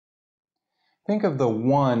Think of the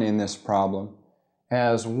 1 in this problem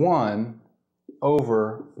as 1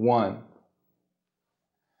 over 1.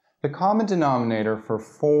 The common denominator for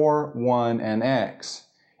 4, 1, and x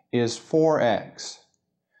is 4x.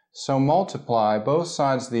 So multiply both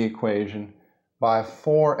sides of the equation by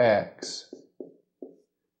 4x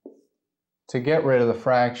to get rid of the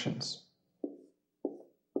fractions.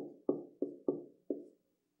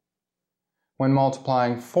 When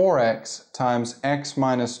multiplying 4x times x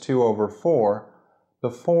minus 2 over 4, the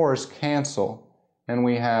 4's cancel, and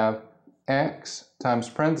we have x times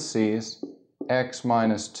parentheses x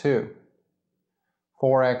minus 2.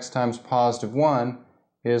 4x times positive 1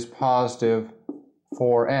 is positive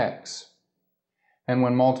 4x. And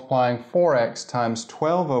when multiplying 4x times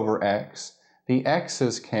 12 over x, the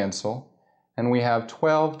x's cancel, and we have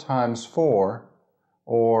 12 times 4,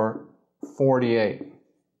 or 48.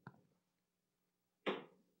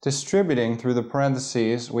 Distributing through the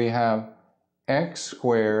parentheses, we have x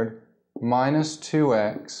squared minus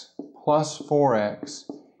 2x plus 4x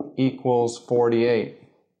equals 48.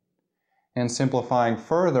 And simplifying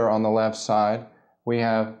further on the left side, we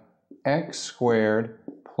have x squared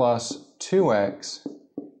plus 2x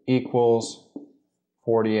equals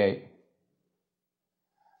 48.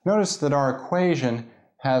 Notice that our equation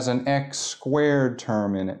has an x squared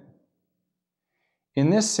term in it. In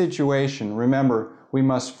this situation, remember, we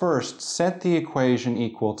must first set the equation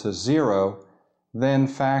equal to 0, then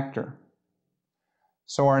factor.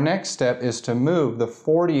 So our next step is to move the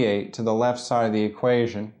 48 to the left side of the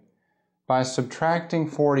equation by subtracting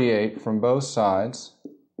 48 from both sides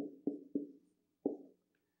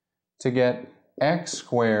to get x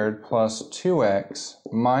squared plus 2x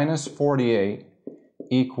minus 48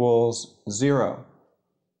 equals 0.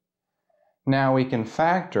 Now we can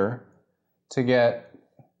factor to get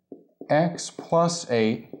x plus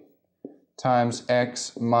 8 times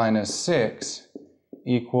x minus 6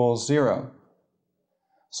 equals 0.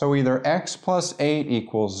 So either x plus 8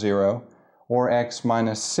 equals 0 or x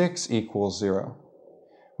minus 6 equals 0,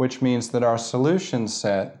 which means that our solution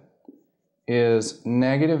set is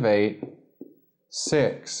negative 8,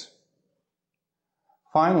 6.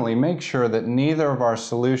 Finally, make sure that neither of our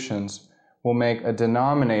solutions will make a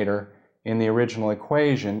denominator in the original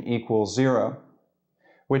equation equal 0,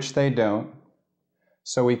 which they don't,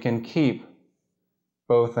 so we can keep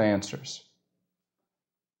both answers.